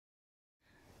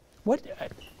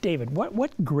David,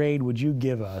 what grade would you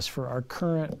give us for our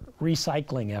current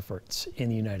recycling efforts in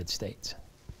the United States?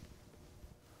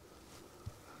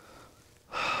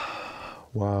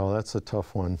 Wow, that's a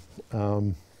tough one.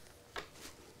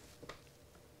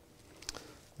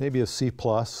 Maybe a C+.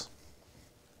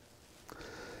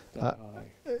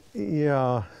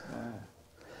 Yeah.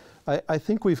 I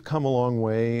think we've come a long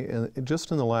way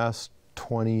just in the last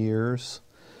 20 years,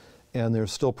 and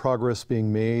there's still progress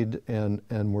being made, and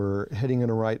we're heading in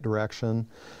the right direction.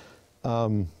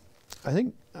 I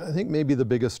think maybe the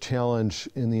biggest challenge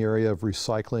in the area of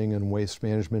recycling and waste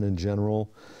management in general,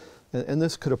 and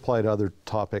this could apply to other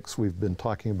topics we've been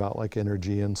talking about like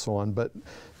energy and so on, but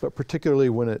particularly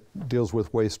when it deals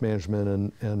with waste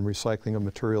management and recycling of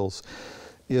materials,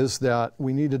 is that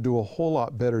we need to do a whole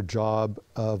lot better job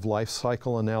of life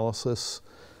cycle analysis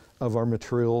of our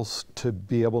materials to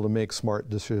be able to make smart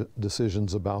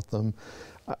decisions about them.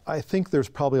 I think there's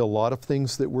probably a lot of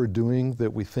things that we're doing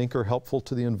that we think are helpful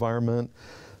to the environment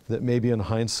that maybe in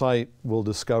hindsight we'll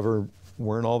discover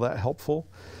weren't all that helpful.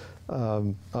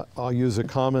 I'll use a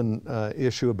common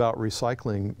issue about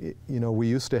recycling. You know, we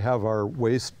used to have our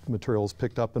waste materials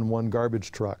picked up in one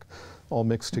garbage truck, all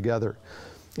mixed together.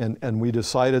 And we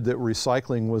decided that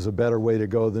recycling was a better way to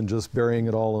go than just burying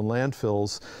it all in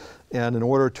landfills. And in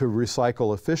order to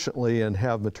recycle efficiently and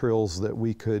have materials that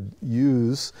we could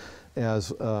use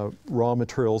as raw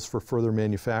materials for further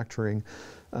manufacturing,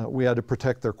 we had to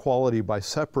protect their quality by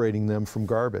separating them from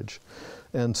garbage.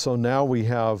 And so now we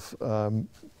have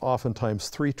oftentimes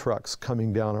 3 trucks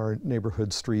coming down our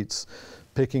neighborhood streets,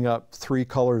 picking up 3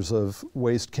 colors of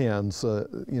waste cans,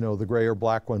 you know, the gray or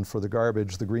black one for the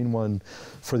garbage, the green one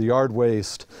for the yard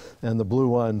waste, and the blue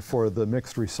one for the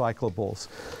mixed recyclables.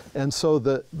 And so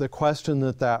the question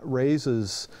that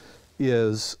raises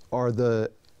is,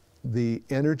 the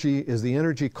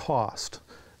energy cost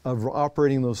of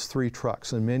operating those 3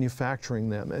 trucks and manufacturing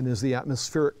them, and is the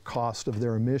atmospheric cost of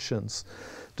their emissions,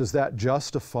 does that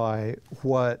justify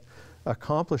what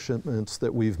accomplishments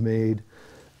that we've made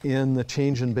in the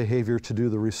change in behavior to do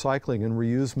the recycling and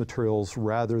reuse materials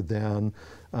rather than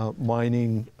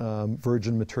mining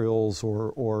virgin materials,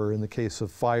 or in the case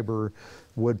of fiber,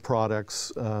 wood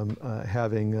products,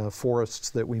 having forests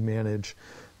that we manage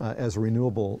as a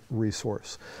renewable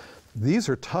resource? These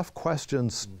are tough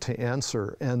questions to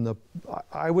answer, and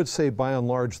I would say by and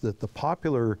large that the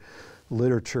popular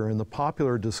literature and the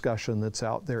popular discussion that's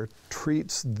out there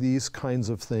treats these kinds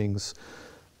of things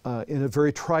in a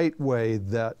very trite way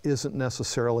that isn't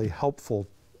necessarily helpful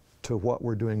to what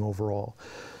we're doing overall.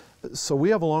 So we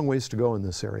have a long ways to go in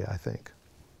this area, I think.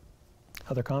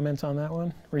 Other comments on that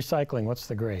one? Recycling, what's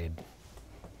the grade?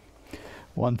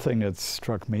 One thing that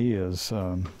struck me is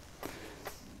a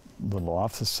little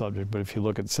off the subject, but if you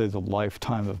look at, say, the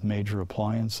lifetime of major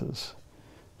appliances,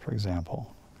 for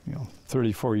example, you know,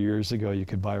 34 years ago you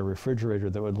could buy a refrigerator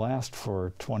that would last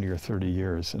for 20 or 30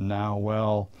 years, and now,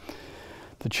 well,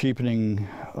 the cheapening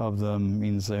of them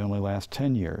means they only last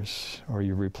 10 years, or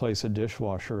you replace a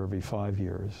dishwasher every 5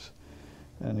 years.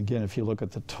 And again, if you look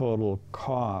at the total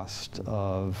cost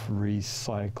of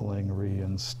recycling,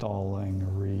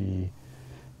 reinstalling,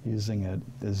 reusing it,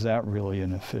 is that really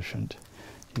an efficient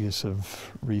use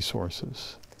of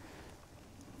resources?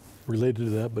 Related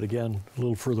to that, but again, a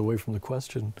little further away from the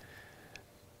question,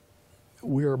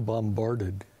 we are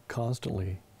bombarded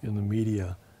constantly in the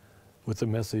media with the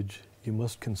message, you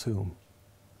must consume.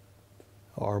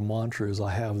 Our mantra is, I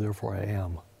have, therefore I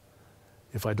am.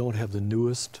 If I don't have the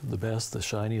newest, the best, the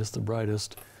shiniest, the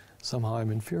brightest, somehow I'm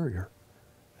inferior.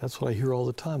 That's what I hear all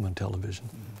the time on television.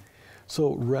 Mm-hmm.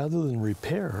 So rather than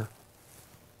repair,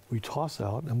 we toss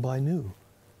out and buy new.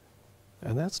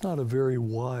 And that's not a very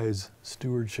wise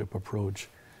stewardship approach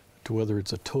to whether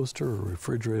it's a toaster or a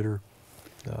refrigerator.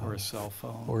 Or a cell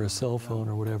phone. Or a cell phone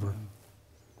or whatever.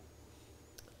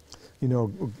 You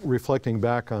know, reflecting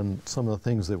back on some of the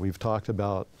things that we've talked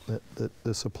about, that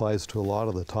this applies to a lot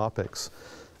of the topics,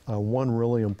 one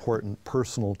really important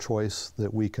personal choice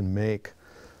that we can make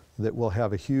that will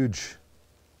have a huge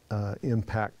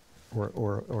impact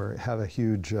or have a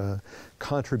huge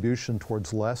contribution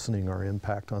towards lessening our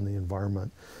impact on the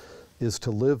environment is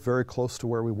to live very close to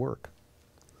where we work.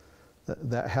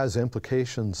 That has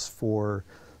implications for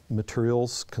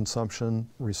materials consumption,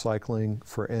 recycling,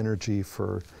 for energy,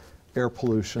 for air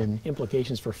pollution.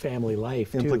 Implications for family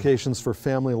life, too. Implications for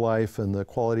family life and the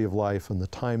quality of life and the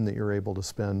time that you're able to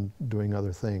spend doing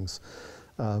other things.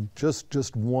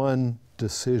 Just one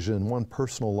decision, one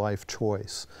personal life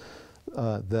choice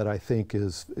that I think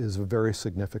is a very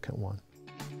significant one.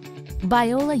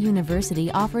 Biola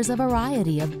University offers a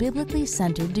variety of biblically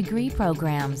centered degree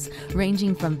programs,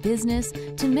 ranging from business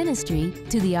to ministry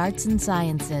to the arts and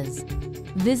sciences.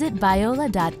 Visit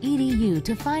biola.edu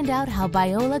to find out how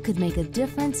Biola could make a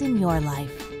difference in your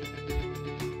life.